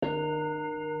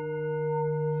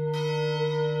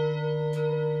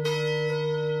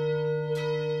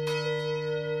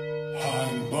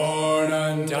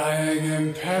undying,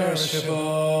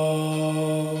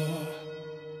 imperishable.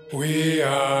 We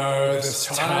are this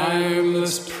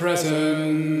timeless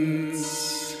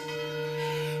presence,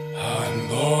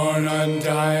 unborn,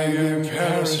 undying,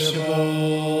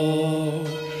 imperishable.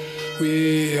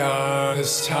 We are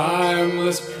this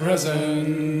timeless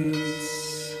presence,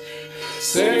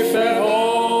 safe at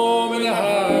home in the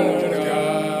heart of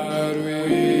God.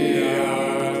 We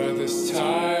are this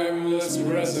timeless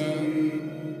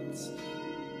presence,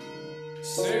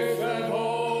 safe at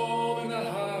home in the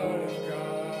heart of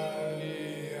God.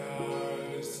 We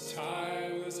are this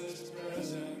timeless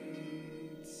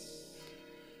presence.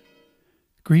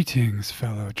 Greetings,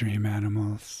 fellow dream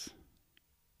animals.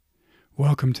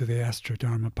 Welcome to the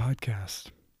Astrodharma podcast.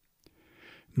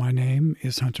 My name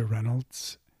is Hunter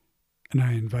Reynolds, and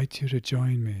I invite you to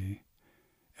join me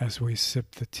as we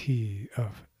sip the tea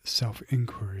of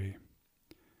self-inquiry.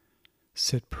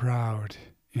 Sit proud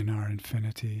in our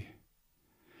infinity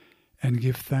and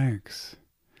give thanks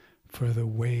for the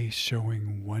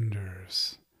way-showing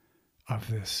wonders of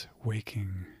this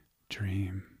waking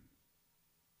dream.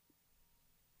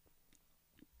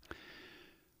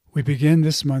 We begin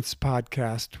this month's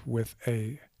podcast with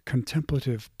a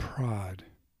contemplative prod.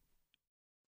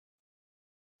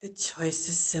 The choice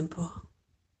is simple.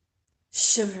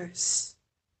 Shivers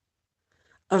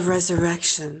of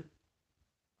resurrection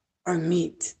or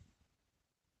meat,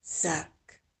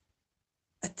 sack,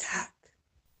 attack.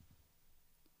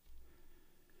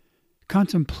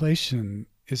 Contemplation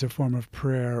is a form of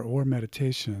prayer or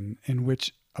meditation in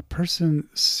which a person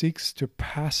seeks to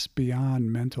pass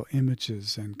beyond mental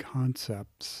images and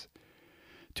concepts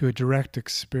to a direct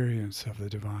experience of the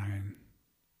divine.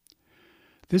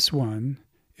 This one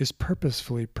is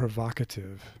purposefully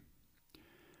provocative.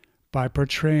 By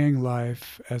portraying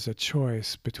life as a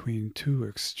choice between two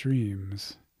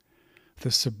extremes,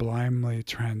 the sublimely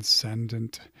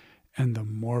transcendent and the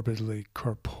morbidly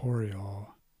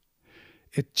corporeal,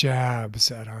 it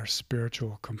jabs at our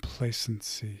spiritual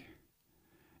complacency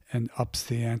and ups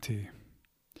the ante.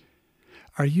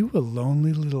 Are you a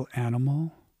lonely little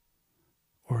animal,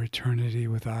 or eternity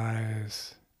with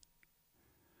eyes?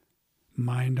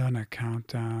 Mind on a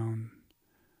countdown,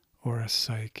 or a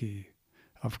psyche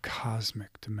of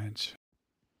cosmic dimension?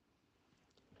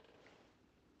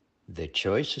 The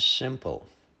choice is simple.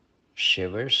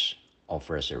 Shivers of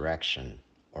resurrection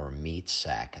or meat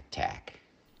sack attack.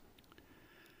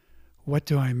 What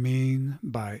do I mean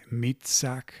by meat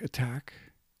sack attack?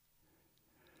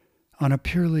 On a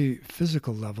purely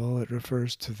physical level, it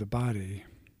refers to the body,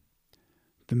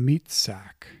 the meat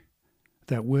sack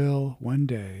that will one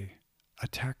day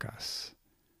attack us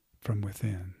from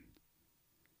within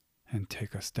and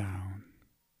take us down.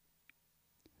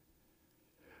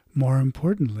 More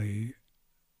importantly,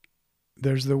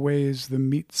 there's the ways the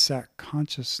meat sack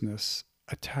consciousness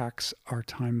attacks our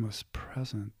timeless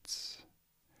presence.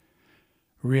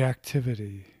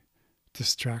 Reactivity,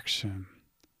 distraction,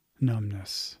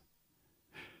 numbness,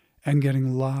 and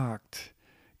getting locked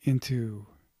into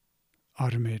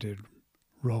automated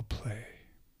role play.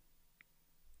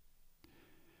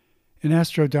 In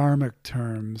astrodharmic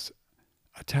terms,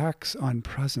 attacks on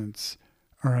presence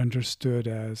are understood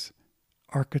as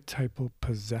archetypal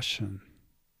possession,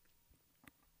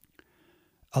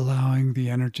 allowing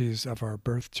the energies of our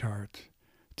birth chart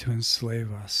to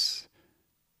enslave us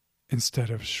instead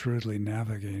of shrewdly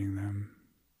navigating them.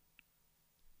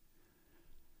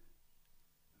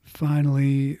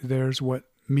 Finally, there's what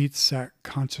meat sack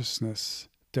consciousness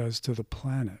does to the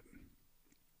planet.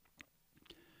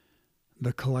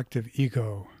 The collective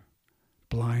ego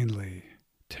blindly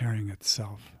tearing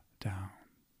itself down.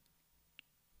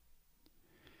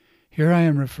 Here I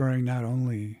am referring not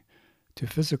only to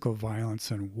physical violence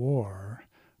and war,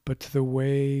 but to the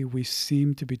way we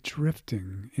seem to be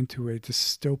drifting into a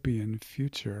dystopian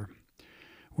future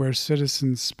where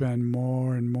citizens spend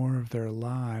more and more of their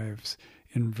lives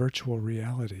in virtual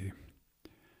reality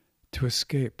to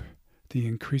escape the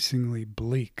increasingly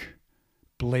bleak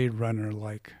Blade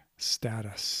Runner-like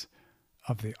status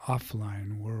of the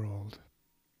offline world.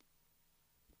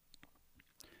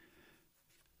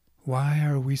 Why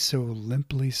are we so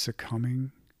limply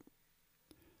succumbing?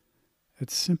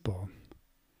 It's simple.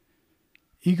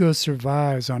 Ego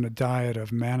survives on a diet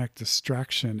of manic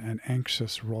distraction and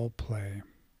anxious role play.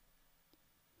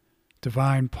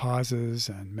 Divine pauses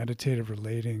and meditative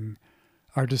relating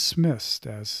are dismissed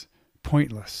as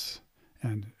pointless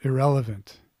and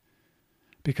irrelevant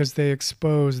because they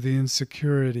expose the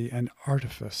insecurity and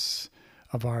artifice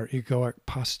of our egoic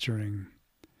posturing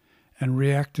and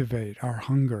reactivate our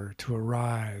hunger to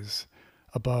arise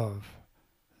above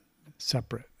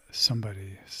separate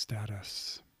somebody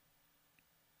status.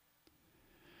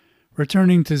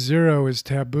 Returning to zero is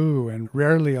taboo and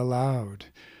rarely allowed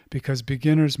because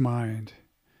beginner's mind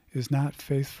is not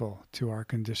faithful to our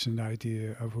conditioned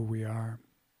idea of who we are,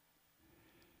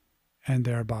 and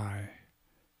thereby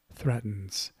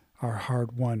threatens our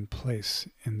hard-won place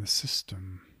in the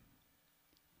system.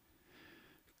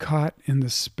 Caught in the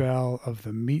spell of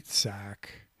the meat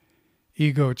sack,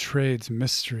 ego trades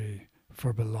mystery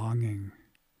for belonging,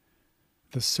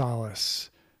 the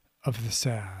solace of the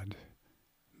sad,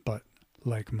 but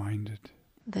like-minded.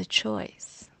 The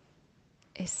choice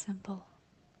is simple.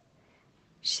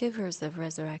 Shivers of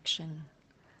resurrection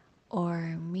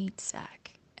or meat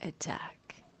sack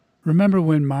attack. Remember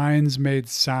when minds made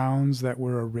sounds that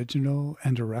were original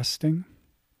and arresting?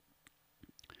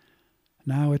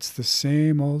 Now it's the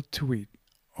same old tweet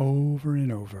over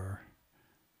and over.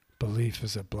 Belief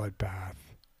is a bloodbath,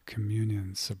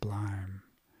 communion sublime.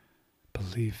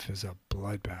 Belief is a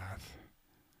bloodbath,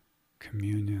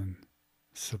 communion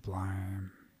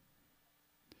sublime.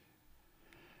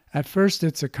 At first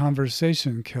it's a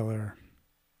conversation killer.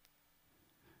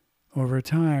 Over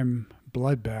time,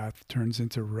 bloodbath turns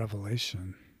into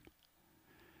revelation.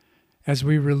 As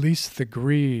we release the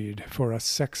greed for a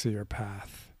sexier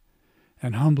path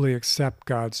and humbly accept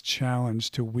God's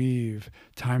challenge to weave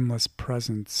timeless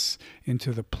presence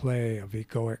into the play of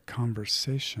egoic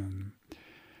conversation,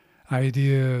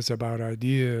 ideas about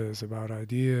ideas about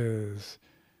ideas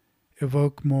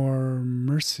evoke more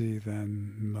mercy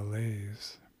than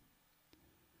malaise.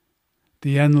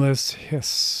 The endless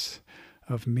hiss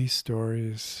of me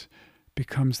stories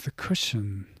becomes the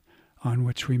cushion on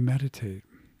which we meditate,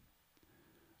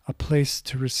 a place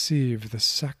to receive the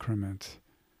sacrament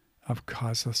of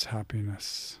causeless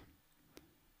happiness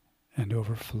and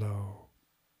overflow.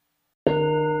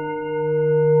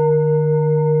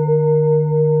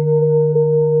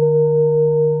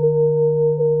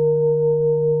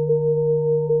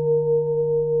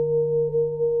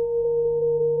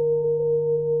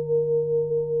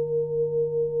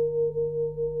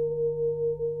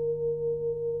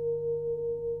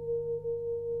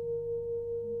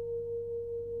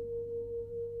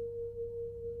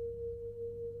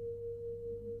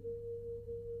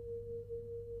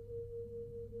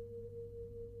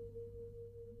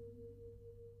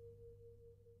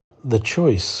 The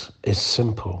choice is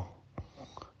simple.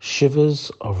 Shivers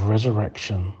of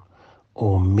resurrection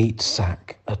or meat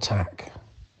sack attack.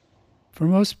 For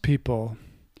most people,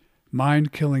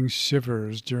 mind-killing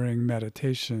shivers during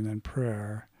meditation and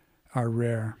prayer are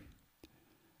rare,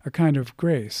 a kind of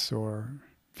grace or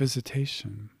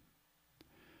visitation.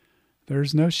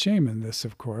 There's no shame in this,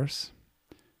 of course.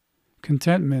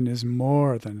 Contentment is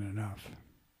more than enough.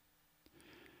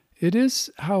 It is,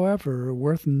 however,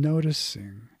 worth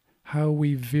noticing how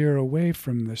we veer away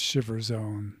from the shiver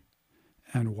zone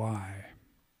and why.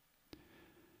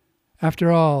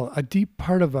 After all, a deep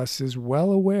part of us is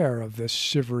well aware of this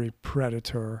shivery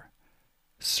predator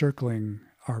circling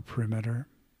our perimeter.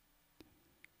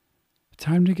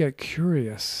 Time to get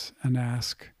curious and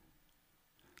ask,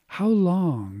 how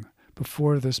long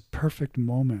before this perfect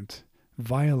moment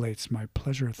violates my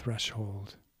pleasure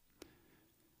threshold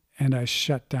and I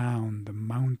shut down the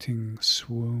mounting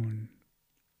swoon?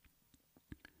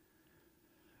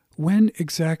 When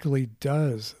exactly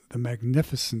does the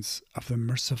magnificence of the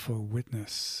merciful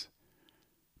witness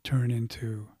turn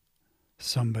into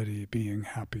somebody being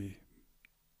happy?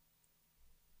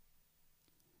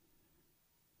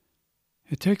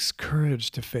 It takes courage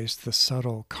to face the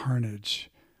subtle carnage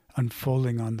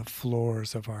unfolding on the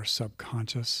floors of our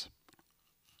subconscious.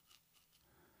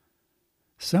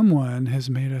 Someone has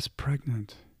made us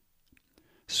pregnant,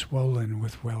 swollen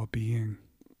with well-being.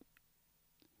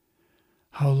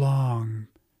 How long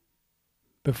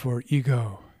before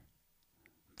ego,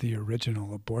 the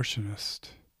original abortionist,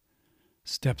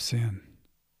 steps in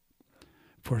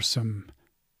for some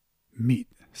meat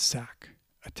sack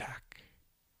attack?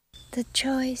 The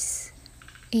choice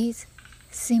is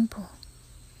simple.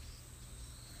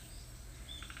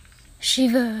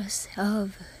 Shivers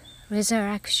of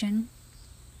resurrection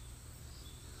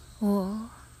or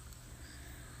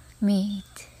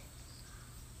meat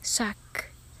sack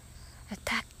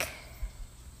attack.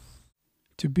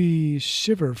 To be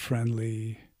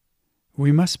shiver-friendly,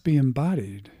 we must be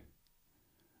embodied,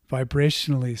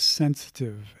 vibrationally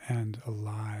sensitive and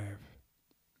alive.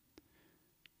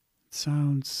 It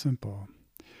sounds simple,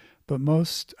 but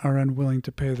most are unwilling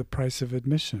to pay the price of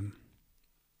admission.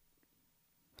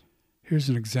 Here's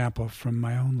an example from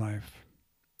my own life.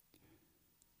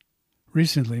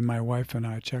 Recently, my wife and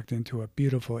I checked into a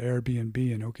beautiful Airbnb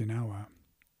in Okinawa.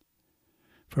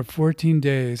 For 14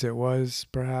 days, it was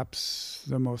perhaps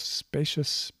the most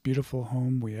spacious, beautiful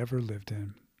home we ever lived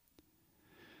in.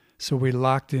 So we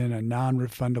locked in a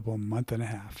non-refundable month and a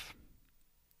half.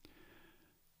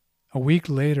 A week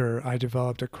later, I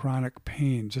developed a chronic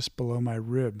pain just below my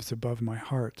ribs above my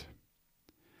heart.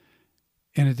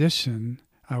 In addition,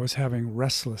 I was having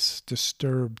restless,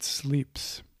 disturbed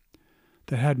sleeps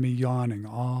that had me yawning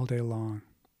all day long.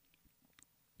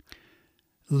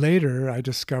 Later, I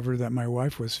discovered that my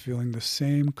wife was feeling the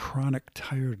same chronic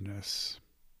tiredness.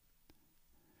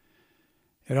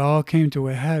 It all came to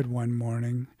a head one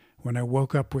morning when I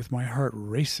woke up with my heart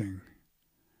racing.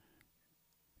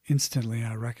 Instantly,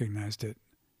 I recognized it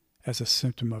as a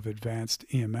symptom of advanced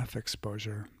EMF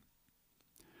exposure,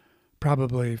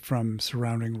 probably from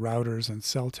surrounding routers and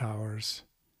cell towers,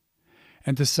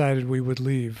 and decided we would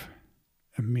leave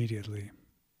immediately.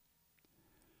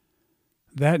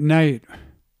 That night,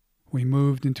 we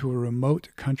moved into a remote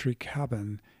country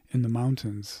cabin in the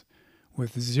mountains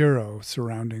with 0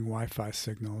 surrounding Wi-Fi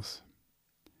signals.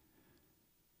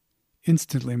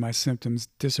 Instantly, my symptoms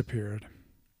disappeared,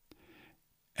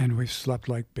 and we've slept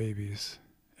like babies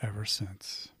ever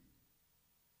since.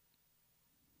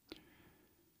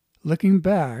 Looking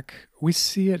back, we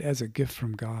see it as a gift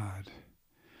from God.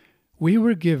 We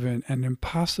were given an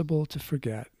impossible to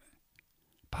forget,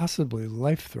 possibly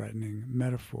life-threatening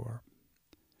metaphor,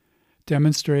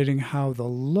 demonstrating how the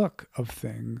look of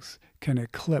things can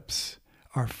eclipse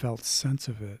our felt sense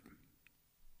of it.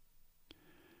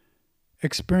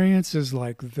 Experiences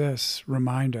like this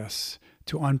remind us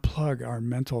to unplug our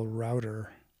mental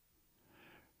router,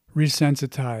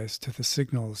 resensitize to the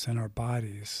signals in our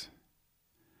bodies,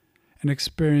 and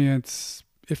experience,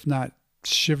 if not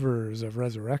shivers of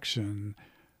resurrection,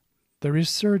 the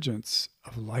resurgence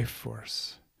of life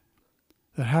force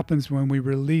that happens when we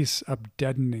release a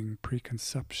deadening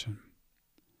preconception,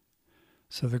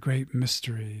 so the great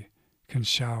mystery can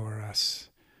shower us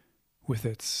with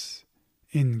its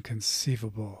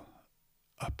inconceivable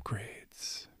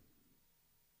upgrades.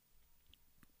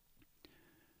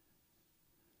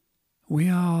 We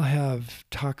all have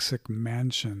toxic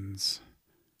mansions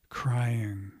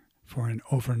crying for an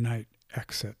overnight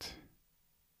exit.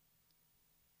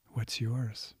 What's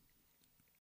yours?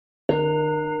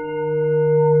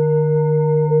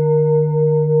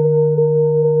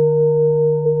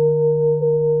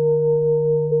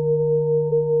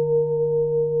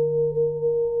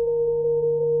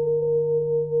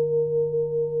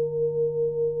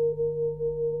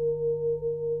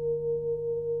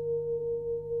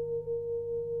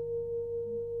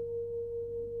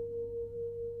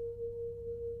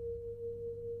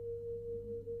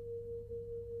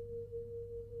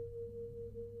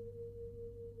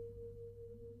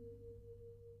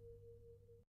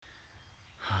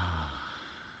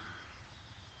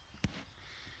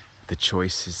 The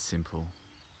choice is simple.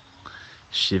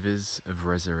 Shivers of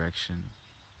resurrection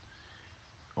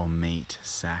or meat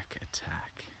sack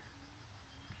attack.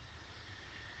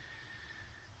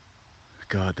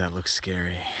 God, that looks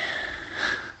scary.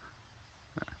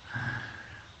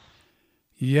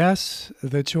 Yes,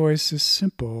 the choice is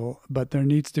simple, but there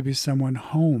needs to be someone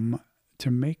home to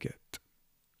make it.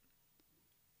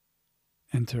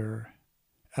 Enter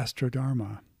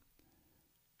Astrodharma.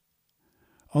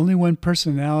 Only when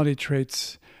personality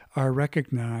traits are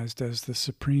recognized as the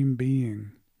supreme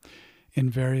being in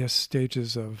various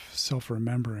stages of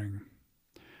self-remembering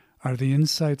are the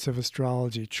insights of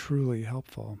astrology truly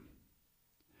helpful.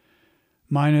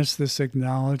 Minus this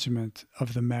acknowledgement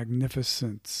of the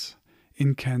magnificence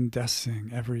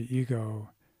incandescing every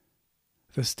ego,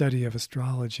 the study of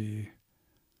astrology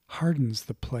hardens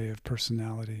the play of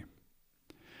personality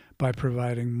by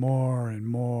providing more and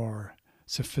more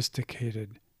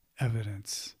sophisticated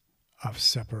evidence of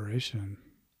separation.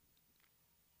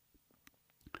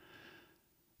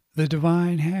 The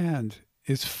divine hand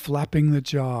is flapping the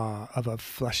jaw of a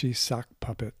fleshy sock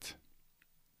puppet.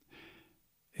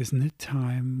 Isn't it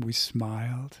time we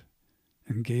smiled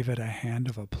and gave it a hand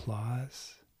of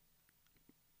applause?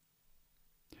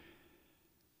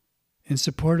 In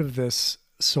support of this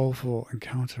soulful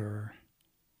encounter,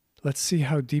 let's see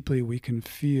how deeply we can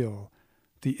feel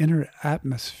the inner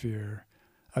atmosphere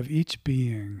of each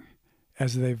being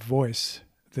as they voice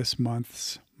this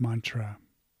month's mantra.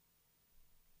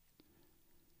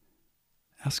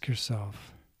 Ask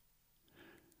yourself,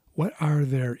 what are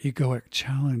their egoic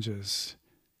challenges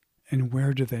and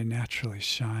where do they naturally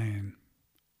shine?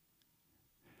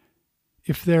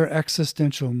 If their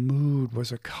existential mood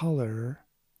was a color,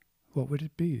 what would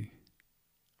it be?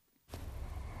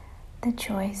 The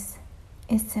choice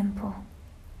is simple.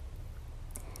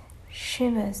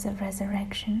 shivers of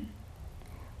resurrection,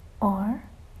 or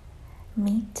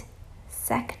meet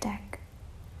sack attack.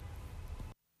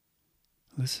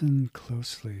 Listen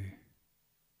closely.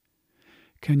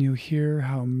 Can you hear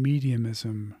how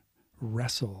mediumism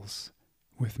wrestles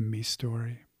with me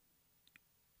story?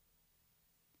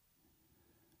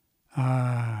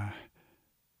 Ah,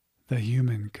 the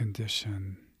human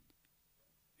condition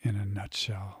in a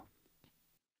nutshell.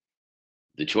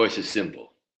 The choice is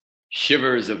simple: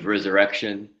 shivers of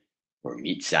resurrection or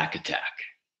meat sack attack.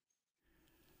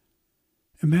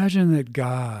 Imagine that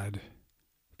God,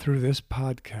 through this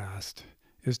podcast,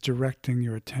 is directing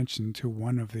your attention to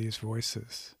one of these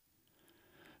voices.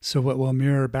 So it will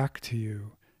mirror back to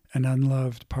you an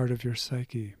unloved part of your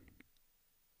psyche.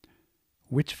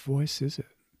 Which voice is it?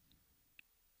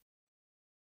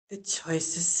 The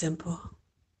choice is simple.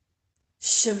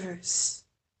 Shivers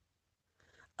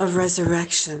of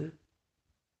resurrection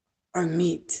or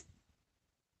meat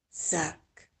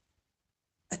sack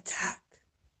attack.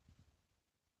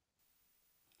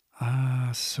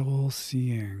 Ah, soul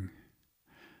seeing.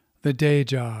 The day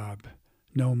job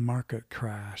no market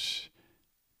crash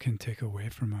can take away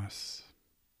from us.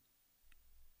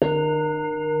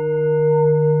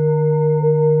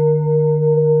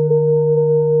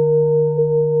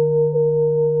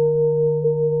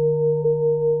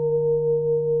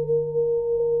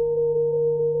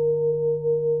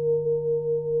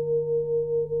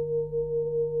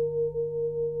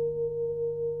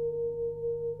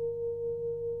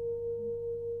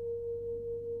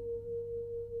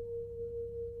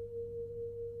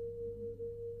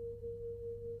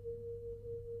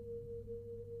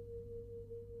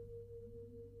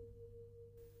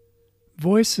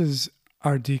 Voices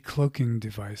are decloaking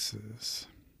devices.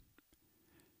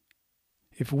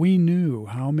 If we knew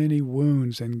how many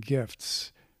wounds and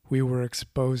gifts we were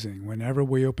exposing whenever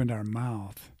we opened our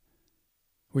mouth,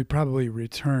 we'd probably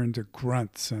return to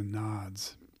grunts and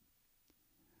nods.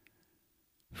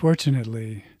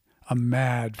 Fortunately, a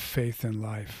mad faith in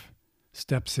life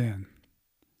steps in,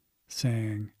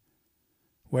 saying,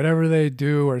 "Whatever they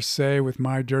do or say with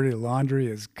my dirty laundry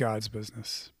is God's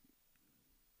business."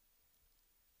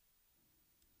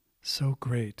 So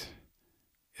great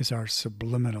is our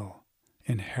subliminal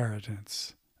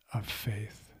inheritance of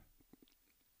faith.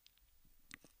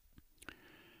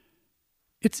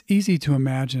 It's easy to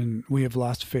imagine we have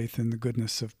lost faith in the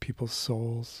goodness of people's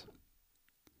souls,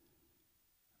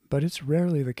 but it's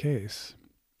rarely the case.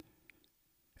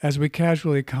 As we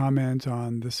casually comment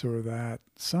on this or that,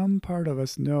 some part of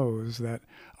us knows that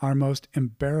our most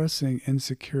embarrassing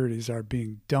insecurities are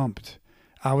being dumped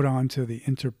out onto the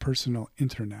interpersonal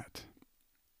internet.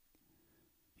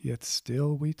 Yet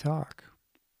still we talk.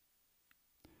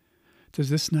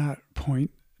 Does this not point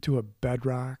to a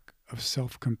bedrock of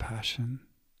self-compassion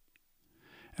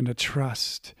and a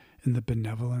trust in the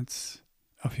benevolence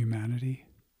of humanity?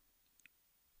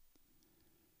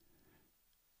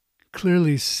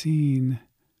 Clearly seen,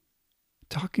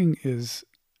 talking is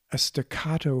a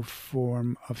staccato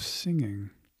form of singing.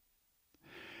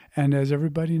 And as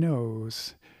everybody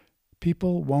knows,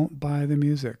 people won't buy the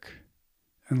music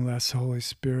unless Holy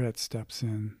Spirit steps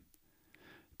in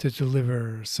to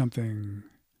deliver something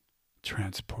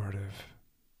transportive.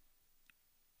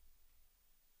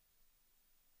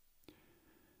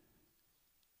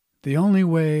 The only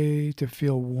way to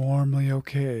feel warmly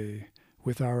okay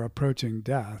with our approaching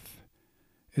death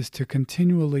is to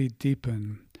continually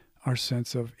deepen our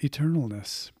sense of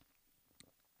eternalness.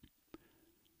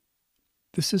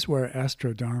 This is where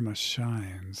Astrodharma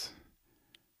shines.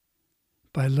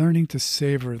 By learning to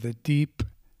savor the deep,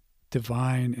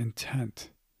 divine intent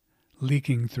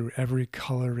leaking through every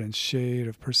color and shade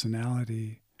of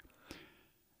personality,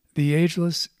 the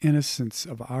ageless innocence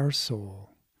of our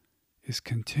soul is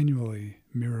continually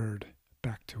mirrored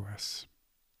back to us.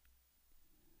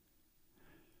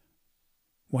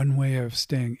 One way of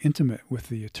staying intimate with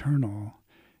the eternal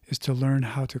is to learn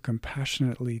how to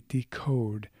compassionately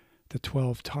decode the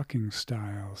 12 talking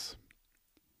styles.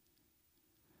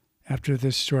 After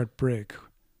this short break,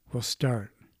 we'll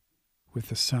start with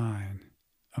the sign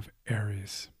of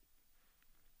Aries.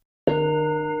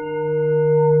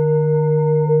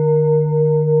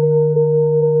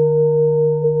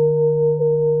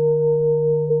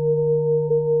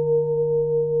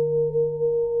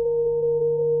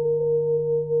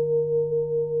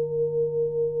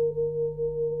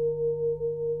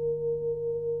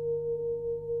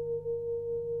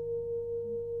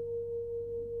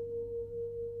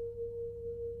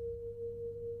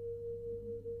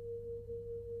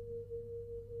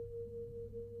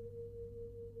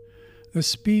 The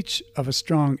speech of a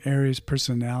strong Aries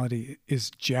personality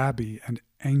is jabby and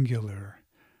angular,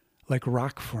 like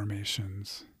rock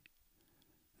formations.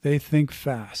 They think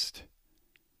fast.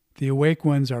 The awake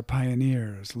ones are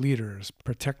pioneers, leaders,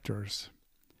 protectors.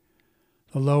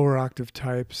 The lower octave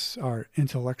types are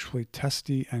intellectually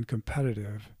testy and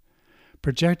competitive,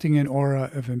 projecting an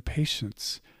aura of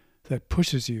impatience that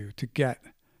pushes you to get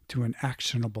to an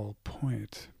actionable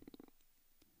point.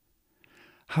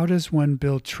 How does one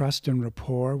build trust and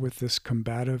rapport with this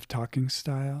combative talking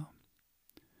style?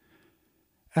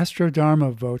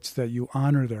 Astrodharma votes that you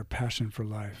honor their passion for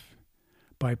life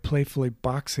by playfully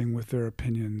boxing with their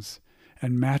opinions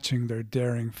and matching their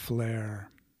daring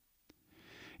flair.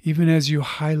 Even as you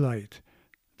highlight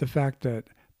the fact that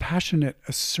passionate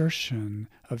assertion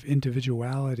of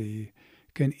individuality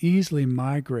can easily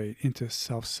migrate into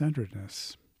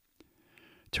self-centeredness,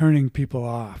 turning people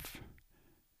off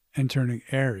and turning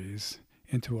Aries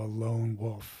into a lone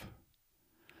wolf,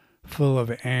 full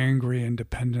of angry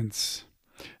independence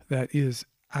that is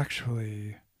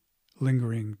actually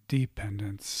lingering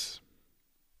dependence.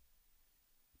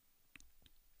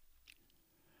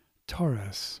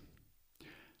 Taurus.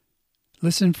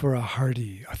 Listen for a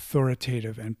hearty,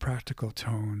 authoritative, and practical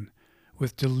tone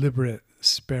with deliberate,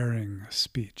 sparing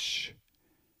speech.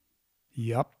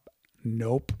 Yup,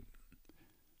 nope,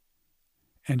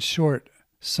 and short,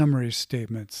 summary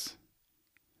statements.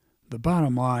 The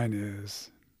bottom line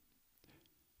is,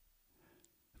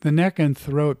 the neck and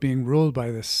throat being ruled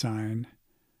by this sign,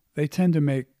 they tend to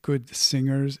make good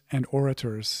singers and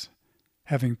orators,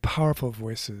 having powerful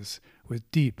voices with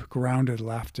deep, grounded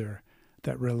laughter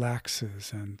that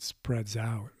relaxes and spreads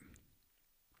out.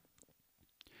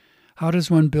 How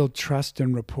does one build trust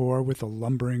and rapport with a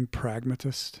lumbering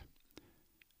pragmatist?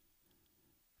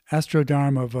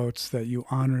 Astrodharma votes that you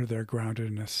honor their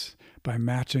groundedness by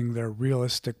matching their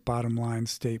realistic bottom-line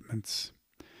statements,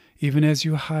 even as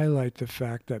you highlight the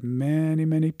fact that many,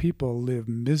 many people live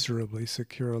miserably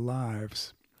secure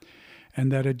lives,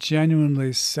 and that a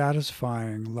genuinely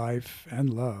satisfying life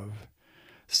and love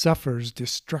suffers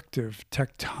destructive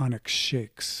tectonic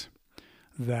shakes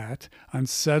that,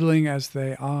 unsettling as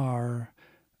they are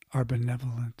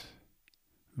benevolent,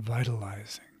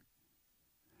 vitalizing,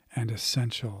 and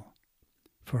essential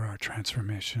for our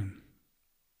transformation.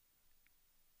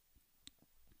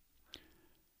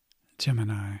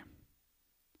 Gemini.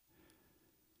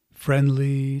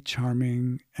 Friendly,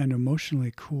 charming, and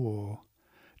emotionally cool,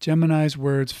 Gemini's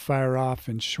words fire off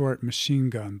in short machine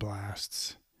gun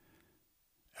blasts.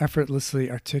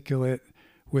 Effortlessly articulate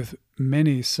with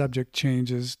many subject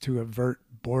changes to avert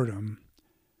boredom,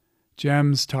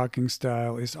 Gem's talking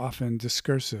style is often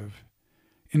discursive,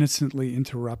 innocently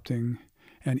interrupting,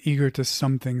 and eager to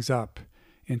sum things up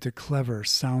into clever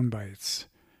sound bites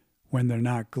when they're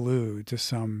not glued to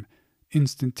some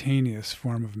instantaneous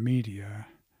form of media,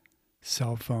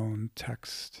 cell phone,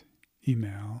 text,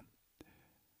 email.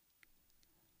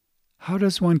 How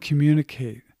does one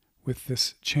communicate with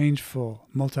this changeful,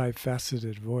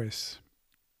 multifaceted voice?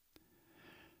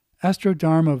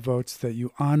 Astrodharma votes that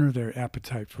you honor their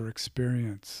appetite for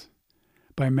experience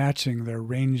by matching their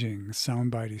ranging,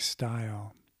 soundbitey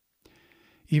style,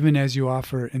 even as you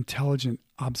offer intelligent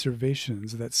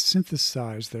observations that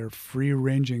synthesize their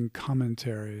free-ranging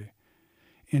commentary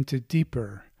into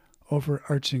deeper,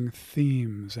 overarching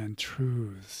themes and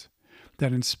truths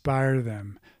that inspire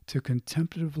them to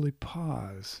contemplatively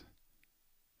pause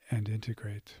and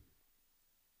integrate.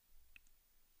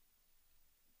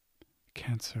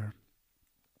 Cancer.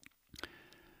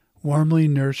 Warmly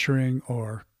nurturing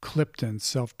or clipped and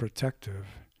self-protective,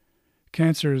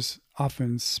 Cancers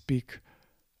often speak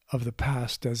of the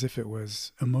past as if it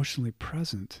was emotionally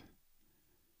present.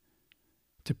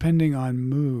 Depending on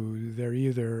mood, they're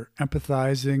either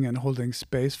empathizing and holding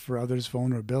space for others'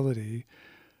 vulnerability,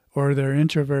 or they're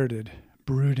introverted,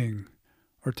 brooding,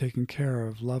 or taking care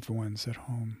of loved ones at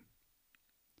home.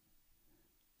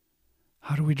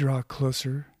 How do we draw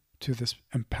closer to this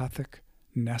empathic,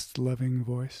 nest-loving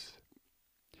voice?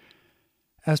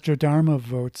 Astrodharma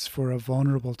votes for a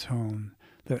vulnerable tone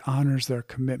that honors their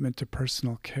commitment to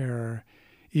personal care,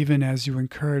 even as you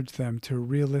encourage them to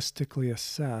realistically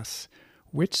assess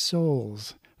which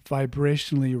souls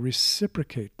vibrationally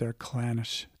reciprocate their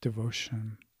clannish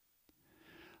devotion,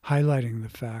 highlighting the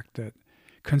fact that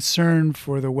concern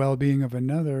for the well-being of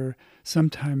another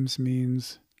sometimes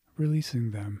means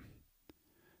releasing them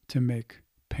to make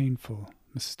painful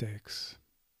mistakes,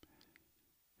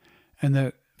 and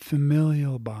that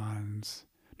familial bonds,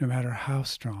 no matter how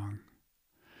strong,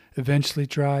 eventually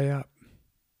dry up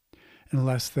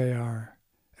unless they are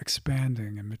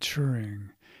expanding and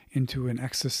maturing into an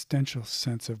existential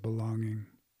sense of belonging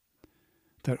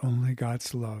that only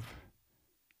God's love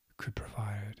could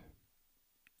provide.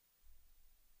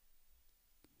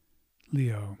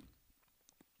 Leo.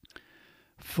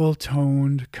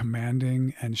 Full-toned,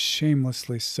 commanding, and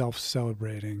shamelessly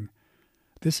self-celebrating.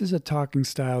 This is a talking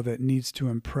style that needs to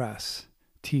impress,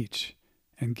 teach,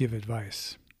 and give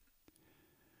advice.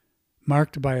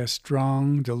 Marked by a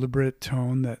strong, deliberate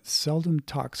tone that seldom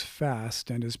talks fast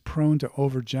and is prone to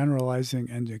overgeneralizing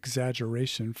and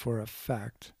exaggeration for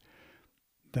effect,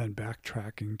 then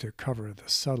backtracking to cover the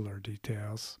subtler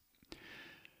details.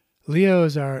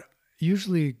 Leos are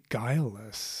usually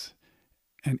guileless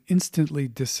and instantly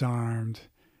disarmed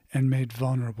and made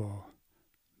vulnerable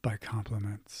by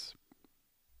compliments.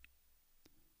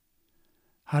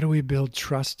 How do we build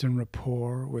trust and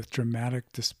rapport with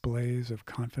dramatic displays of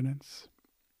confidence?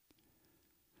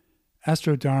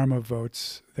 Astrodharma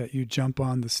votes that you jump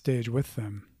on the stage with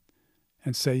them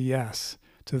and say yes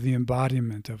to the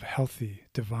embodiment of healthy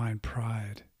divine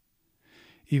pride,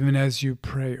 even as you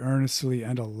pray earnestly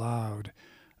and aloud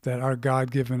that our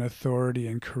God-given authority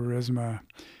and charisma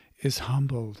is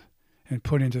humbled and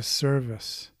put into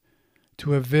service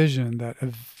to a vision that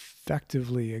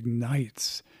effectively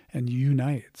ignites and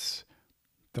unites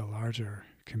the larger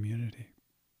community.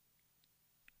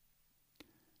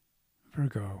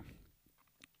 Virgo.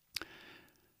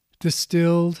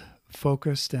 Distilled,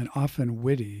 focused, and often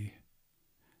witty,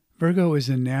 Virgo is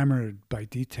enamored by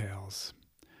details,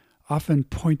 often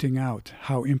pointing out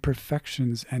how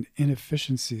imperfections and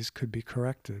inefficiencies could be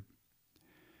corrected.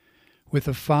 With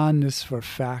a fondness for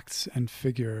facts and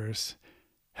figures,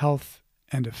 health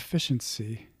and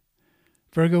efficiency,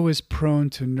 Virgo is prone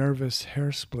to nervous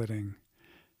hair-splitting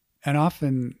and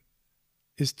often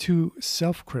is too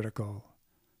self-critical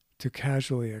to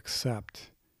casually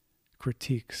accept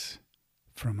critiques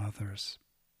from others.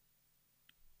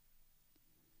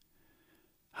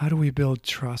 How do we build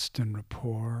trust and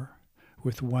rapport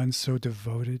with one so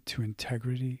devoted to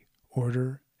integrity,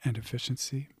 order, and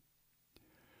efficiency?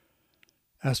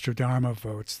 Astrodharma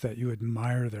votes that you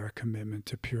admire their commitment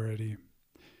to purity,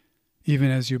 even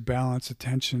as you balance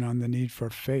attention on the need for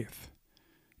faith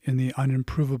in the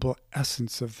unimprovable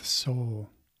essence of the soul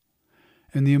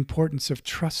and the importance of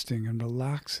trusting and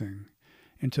relaxing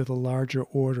into the larger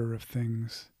order of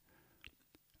things,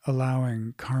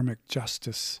 allowing karmic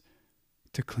justice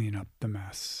to clean up the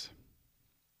mess.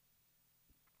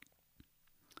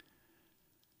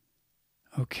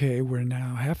 Okay, we're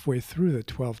now halfway through the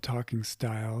 12 talking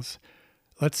styles.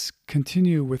 Let's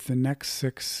continue with the next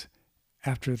 6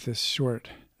 after this short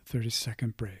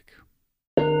 30-second break.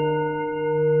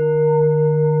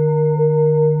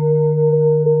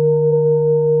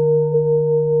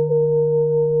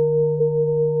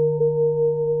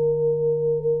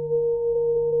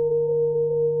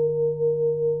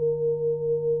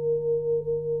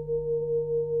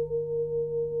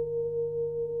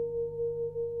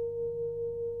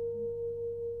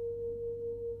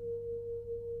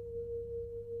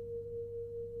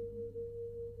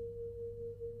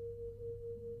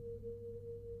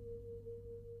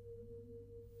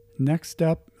 Next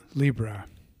up, Libra.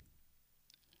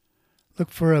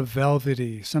 Look for a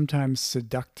velvety, sometimes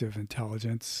seductive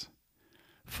intelligence,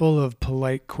 full of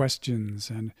polite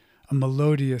questions and a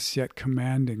melodious yet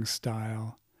commanding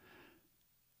style.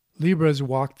 Libras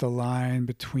walk the line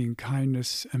between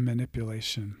kindness and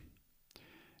manipulation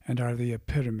and are the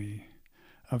epitome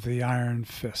of the iron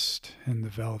fist in the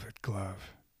velvet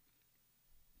glove.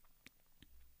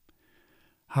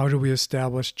 How do we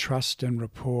establish trust and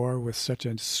rapport with such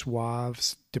a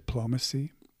suave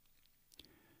diplomacy?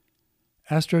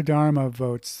 Astrodharma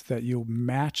votes that you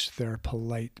match their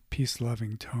polite,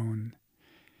 peace-loving tone,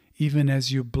 even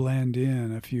as you blend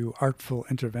in a few artful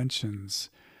interventions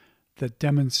that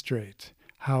demonstrate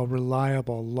how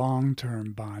reliable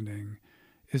long-term bonding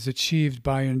is achieved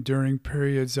by enduring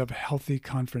periods of healthy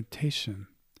confrontation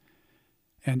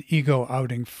and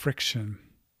ego-outing friction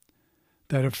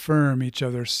that affirm each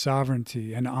other's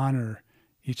sovereignty and honor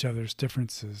each other's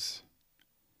differences.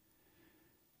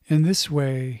 In this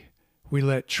way, we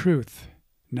let truth,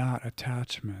 not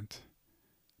attachment,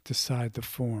 decide the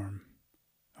form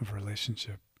of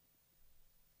relationship.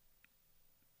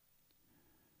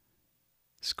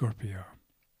 Scorpio.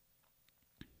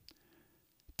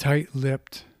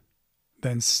 Tight-lipped,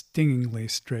 then stingingly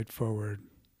straightforward.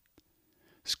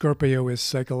 Scorpio is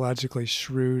psychologically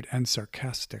shrewd and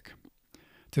sarcastic,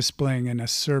 displaying an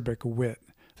acerbic wit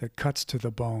that cuts to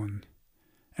the bone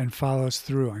and follows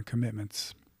through on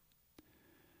commitments.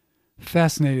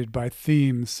 Fascinated by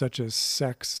themes such as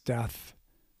sex, death,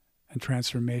 and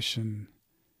transformation,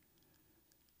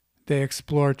 They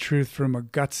explore truth from a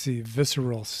gutsy,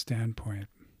 visceral standpoint.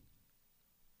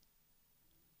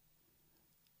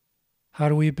 How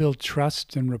do we build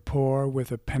trust and rapport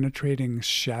with a penetrating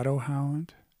shadow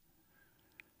hound?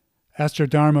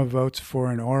 Astrodharma votes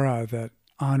for an aura that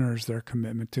honors their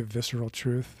commitment to visceral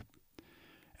truth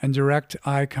and direct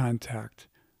eye contact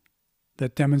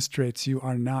that demonstrates you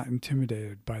are not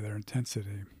intimidated by their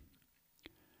intensity,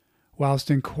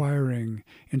 whilst inquiring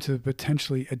into the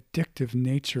potentially addictive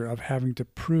nature of having to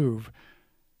prove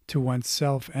to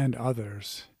oneself and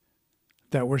others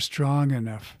that we're strong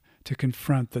enough to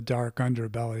confront the dark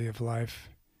underbelly of life,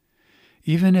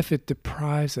 even if it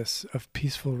deprives us of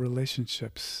peaceful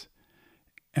relationships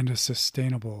and a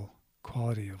sustainable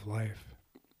quality of life.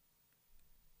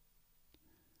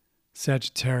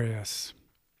 Sagittarius.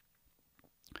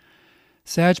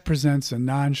 Sag presents a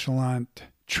nonchalant,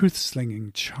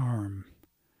 truth-slinging charm,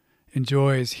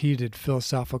 enjoys heated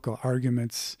philosophical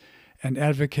arguments, and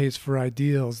advocates for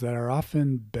ideals that are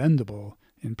often bendable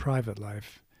in private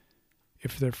life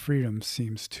if their freedom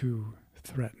seems too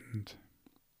threatened.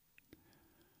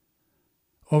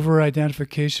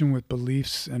 Over-identification with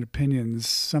beliefs and opinions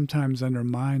sometimes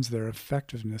undermines their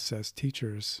effectiveness as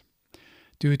teachers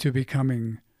due to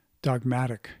becoming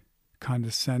dogmatic,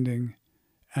 condescending,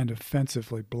 and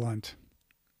offensively blunt.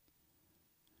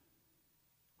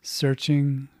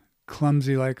 Searching,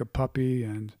 clumsy like a puppy,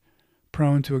 and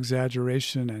prone to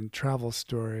exaggeration and travel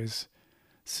stories,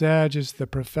 Sag is the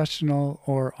professional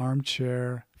or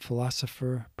armchair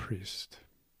philosopher priest.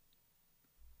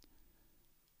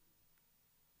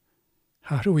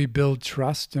 How do we build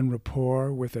trust and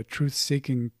rapport with a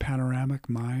truth-seeking panoramic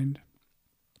mind?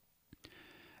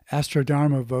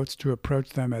 Astrodharma votes to approach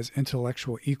them as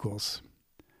intellectual equals,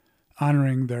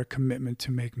 honoring their commitment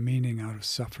to make meaning out of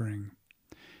suffering,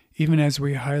 even as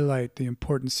we highlight the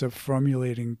importance of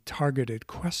formulating targeted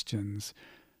questions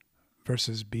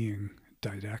versus being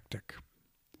didactic.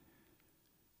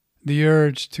 The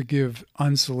urge to give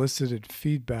unsolicited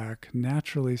feedback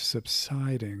naturally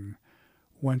subsiding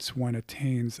once one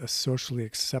attains a socially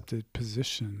accepted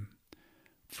position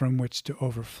from which to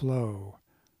overflow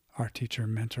our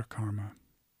teacher-mentor karma.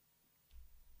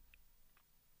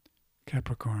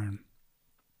 Capricorn.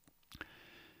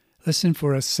 Listen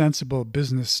for a sensible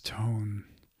business tone,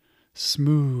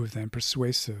 smooth and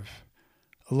persuasive,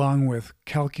 along with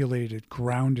calculated,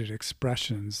 grounded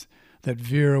expressions that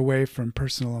veer away from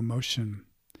personal emotion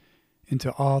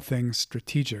into all things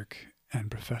strategic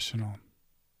and professional.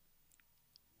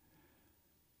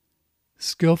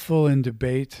 Skillful in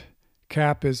debate,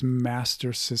 Cap is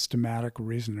master systematic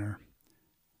reasoner.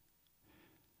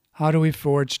 How do we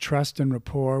forge trust and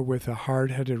rapport with a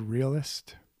hard-headed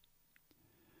realist?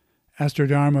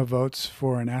 Astrodharma votes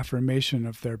for an affirmation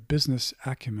of their business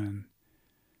acumen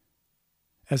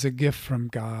as a gift from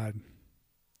God,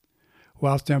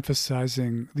 whilst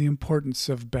emphasizing the importance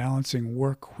of balancing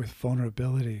work with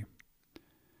vulnerability,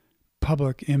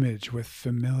 public image with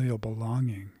familial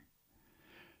belonging,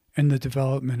 and the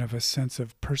development of a sense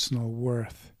of personal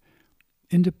worth,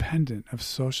 independent of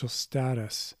social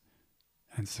status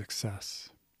and success.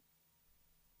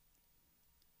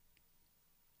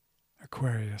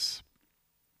 Aquarius.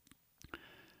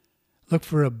 Look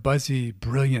for a buzzy,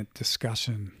 brilliant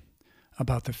discussion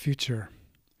about the future,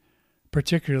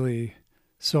 particularly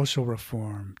social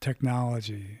reform,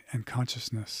 technology, and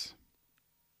consciousness.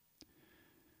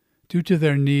 Due to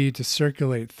their need to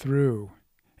circulate through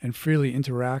and freely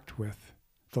interact with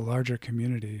the larger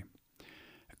community,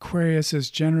 Aquarius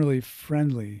is generally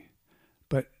friendly,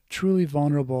 but truly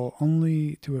vulnerable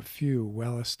only to a few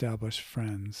well-established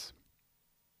friends.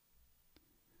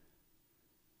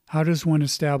 How does one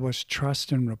establish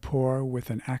trust and rapport with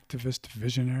an activist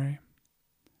visionary?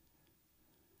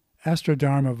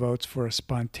 Astrodharma votes for a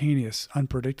spontaneous,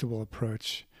 unpredictable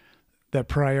approach that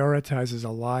prioritizes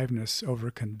aliveness over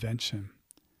convention,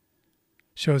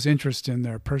 shows interest in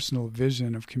their personal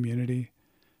vision of community,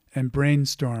 and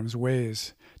brainstorms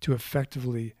ways to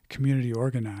effectively community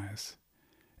organize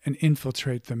and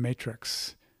infiltrate the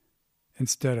matrix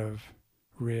instead of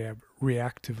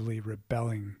reactively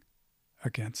rebelling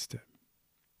against it.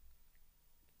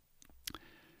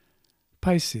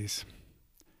 Pisces.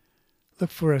 Look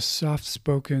for a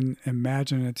soft-spoken,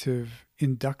 imaginative,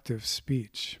 inductive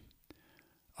speech,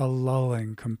 a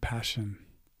lulling compassion,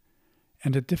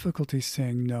 and a difficulty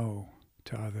saying no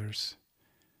to others.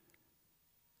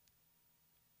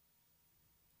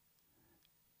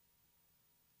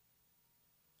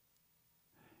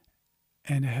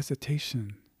 And a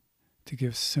hesitation to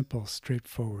give simple,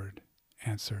 straightforward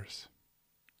answers.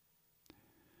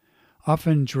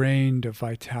 Often drained of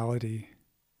vitality,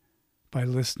 by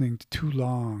listening too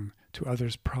long to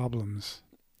others' problems.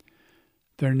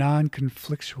 Their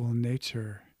non-conflictual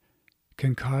nature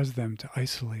can cause them to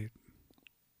isolate.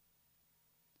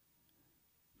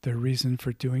 Their reason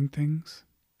for doing things?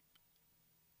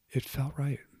 It felt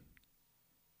right.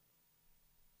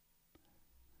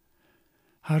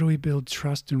 How do we build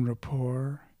trust and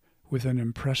rapport with an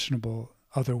impressionable,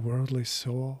 otherworldly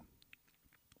soul?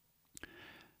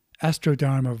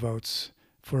 Astrodharma votes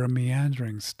for a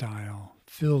meandering style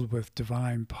filled with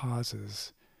divine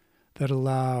pauses that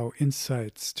allow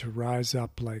insights to rise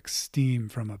up like steam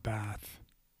from a bath,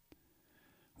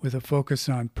 with a focus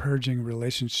on purging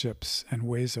relationships and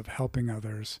ways of helping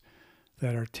others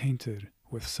that are tainted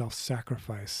with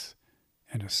self-sacrifice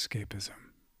and escapism.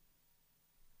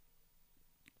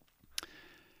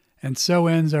 And so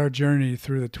ends our journey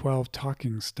through the 12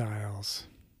 talking styles.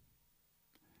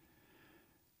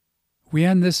 We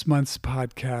end this month's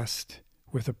podcast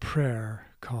with a prayer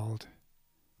called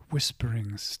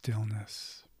Whispering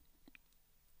Stillness.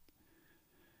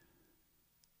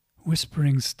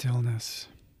 Whispering Stillness,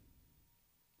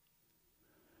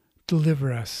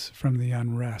 deliver us from the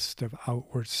unrest of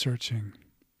outward searching,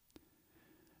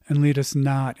 and lead us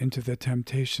not into the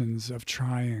temptations of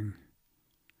trying,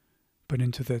 but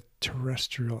into the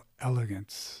terrestrial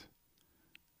elegance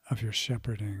of your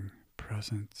shepherding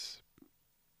presence.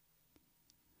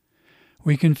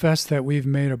 We confess that we've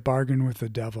made a bargain with the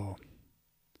devil,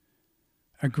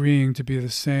 agreeing to be the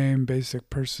same basic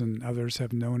person others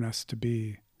have known us to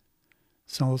be,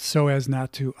 so as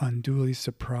not to unduly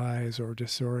surprise or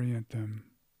disorient them,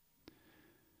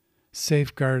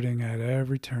 safeguarding at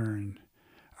every turn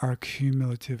our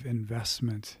cumulative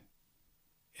investment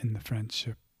in the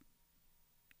friendship.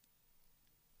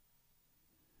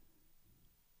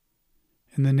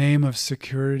 In the name of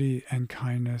security and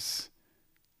kindness,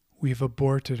 we've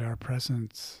aborted our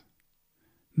presence,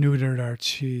 neutered our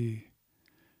chi,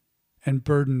 and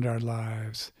burdened our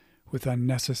lives with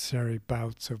unnecessary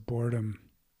bouts of boredom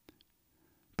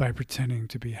by pretending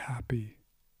to be happy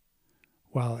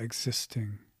while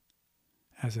existing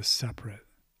as a separate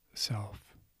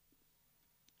self.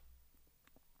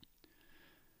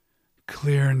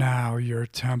 Clear now your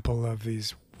temple of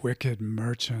these wicked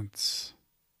merchants.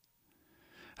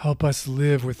 Help us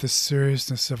live with the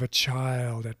seriousness of a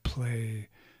child at play,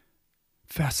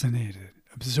 fascinated,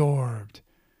 absorbed,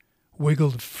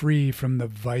 wiggled free from the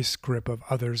vice grip of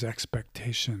others'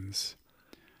 expectations,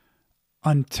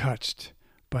 untouched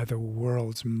by the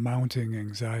world's mounting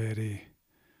anxiety,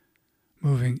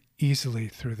 moving easily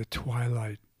through the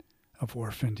twilight of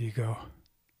orphaned ego,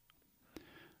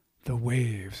 the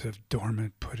waves of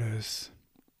dormant Buddhas,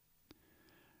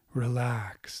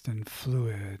 relaxed and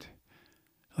fluid,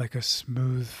 like a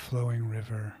smooth-flowing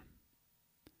river,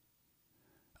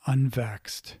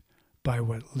 unvexed by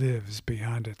what lives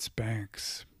beyond its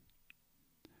banks.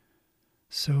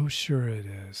 So sure it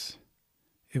is,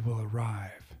 it will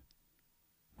arrive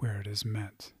where it is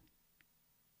meant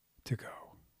to go.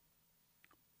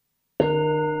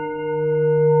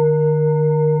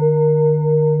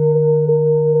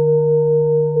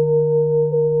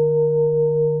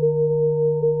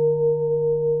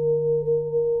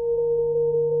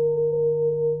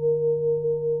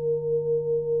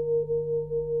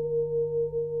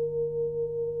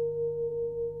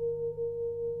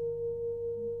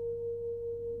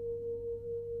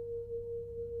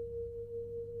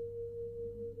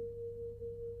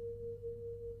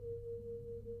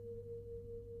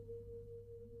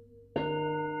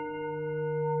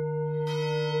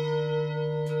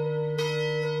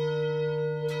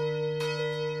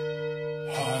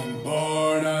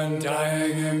 Unborn,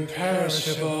 undying,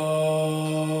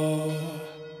 imperishable,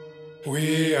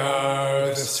 we are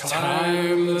this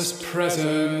timeless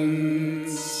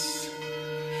presence.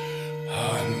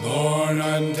 Unborn,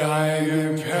 undying,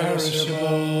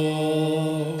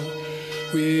 imperishable,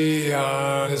 we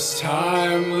are this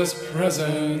timeless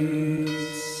presence.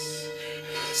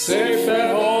 Safe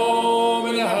at home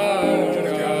in the heart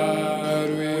of God,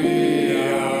 we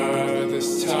are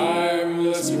this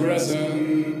timeless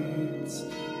presence.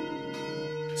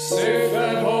 Safe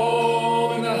at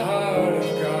home in the heart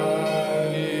of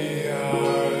God, we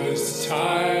are this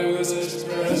timeless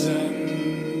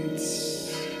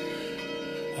presence.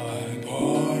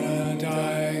 Unborn,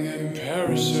 undying,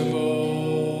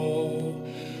 imperishable,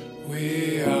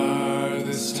 we are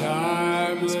this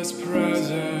timeless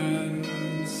presence.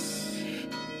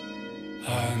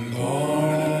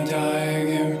 Unborn, undying,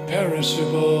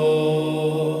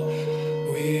 imperishable,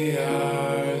 we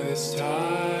are this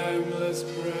timeless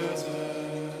presence.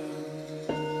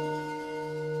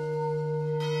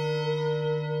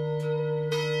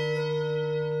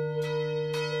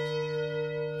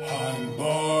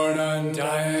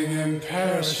 undying,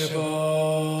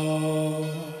 imperishable.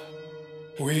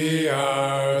 We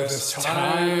are this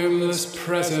timeless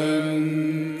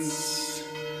presence,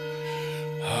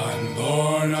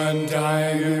 unborn,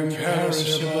 undying,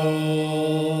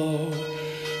 imperishable.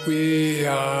 We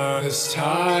are this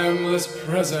timeless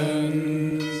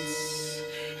presence,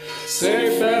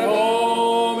 safe at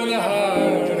home in the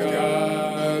heart of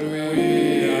God.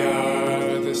 We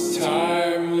are this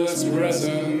timeless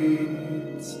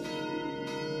presence,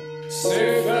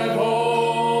 safe at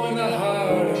home in the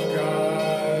heart of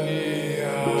God. We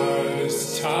are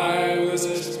this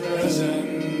timeless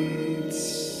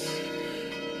presence,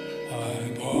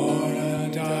 unborn,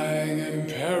 undying,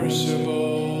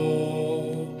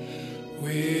 imperishable.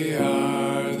 We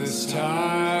are this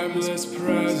timeless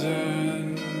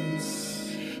presence,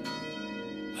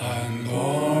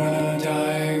 unborn,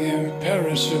 undying,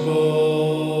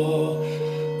 imperishable.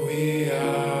 We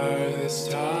are this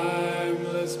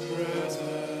timeless presence.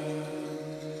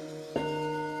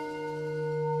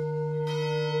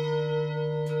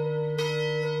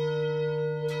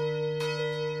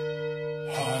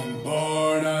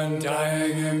 Unborn,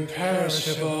 undying,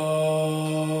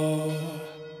 imperishable.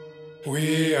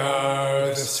 We are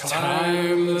this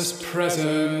timeless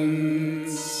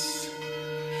presence,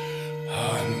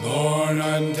 unborn,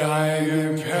 undying,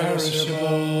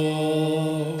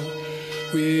 imperishable.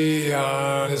 We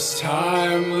are this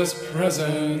timeless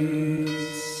presence,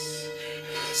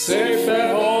 safe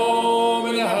at home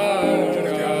in the heart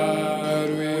of God.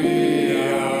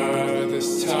 We are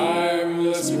this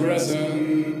timeless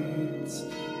presence,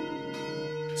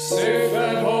 safe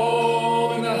at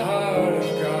home in the heart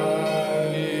of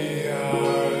God. We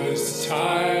are this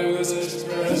timeless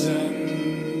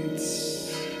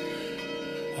presence,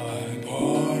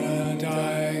 unborn,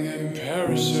 undying,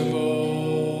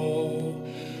 imperishable.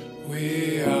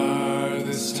 We are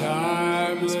this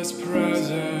timeless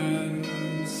presence,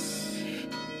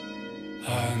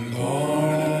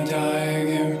 unborn, undying,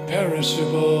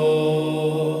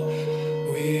 imperishable.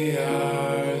 We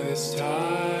are this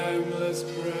timeless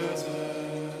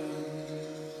presence.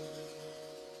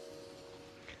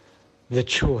 The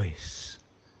choice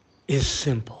is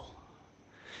simple.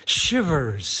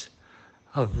 Shivers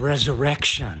of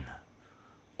resurrection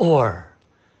or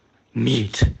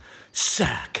meat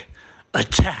sack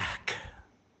attack.